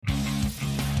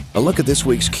A look at this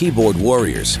week's keyboard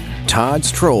warriors, Todd's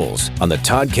Trolls, on the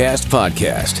Toddcast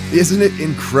podcast. Isn't it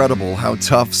incredible how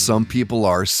tough some people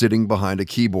are sitting behind a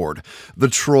keyboard? The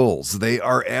trolls, they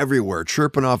are everywhere,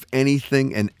 chirping off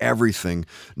anything and everything.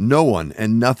 No one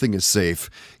and nothing is safe.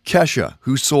 Kesha,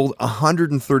 who sold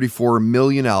 134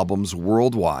 million albums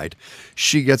worldwide,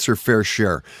 she gets her fair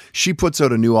share. She puts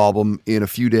out a new album in a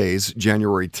few days,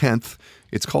 January 10th.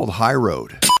 It's called High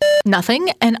Road. Nothing,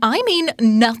 and I mean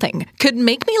nothing, could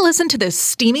make me listen to this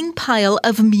steaming pile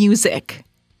of music.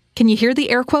 Can you hear the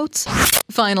air quotes?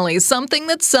 Finally, something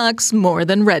that sucks more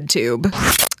than RedTube.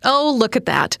 Oh, look at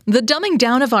that. The dumbing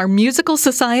down of our musical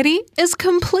society is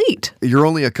complete. You're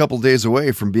only a couple days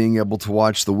away from being able to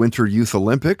watch the Winter Youth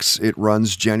Olympics. It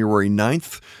runs January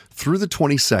 9th through the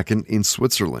 22nd in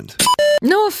Switzerland.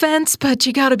 No offense, but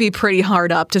you gotta be pretty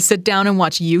hard up to sit down and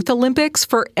watch Youth Olympics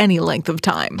for any length of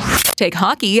time. Take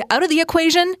hockey out of the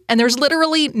equation, and there's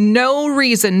literally no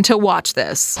reason to watch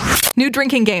this. New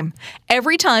drinking game.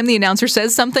 Every time the announcer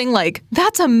says something like,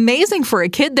 "That's amazing for a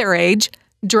kid their age,"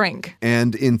 drink.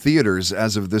 And in theaters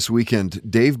as of this weekend,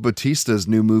 Dave Bautista's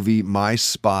new movie, My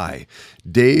Spy.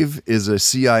 Dave is a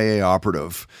CIA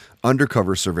operative,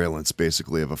 undercover surveillance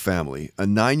basically of a family. A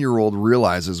 9-year-old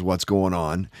realizes what's going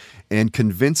on and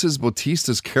convinces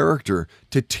Bautista's character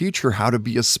to teach her how to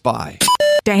be a spy.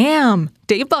 Damn,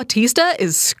 Dave Bautista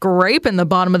is scraping the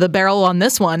bottom of the barrel on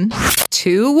this one.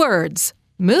 2 words.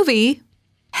 Movie.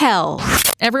 Hell.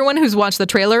 Everyone who's watched the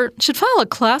trailer should file a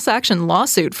class action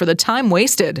lawsuit for the time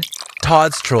wasted.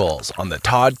 Todd's Trolls on the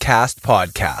Toddcast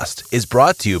podcast is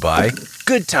brought to you by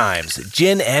Good Times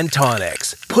Gin and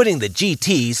Tonics, putting the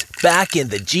GTs back in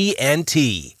the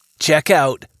GNT. Check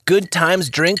out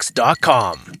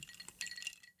goodtimesdrinks.com.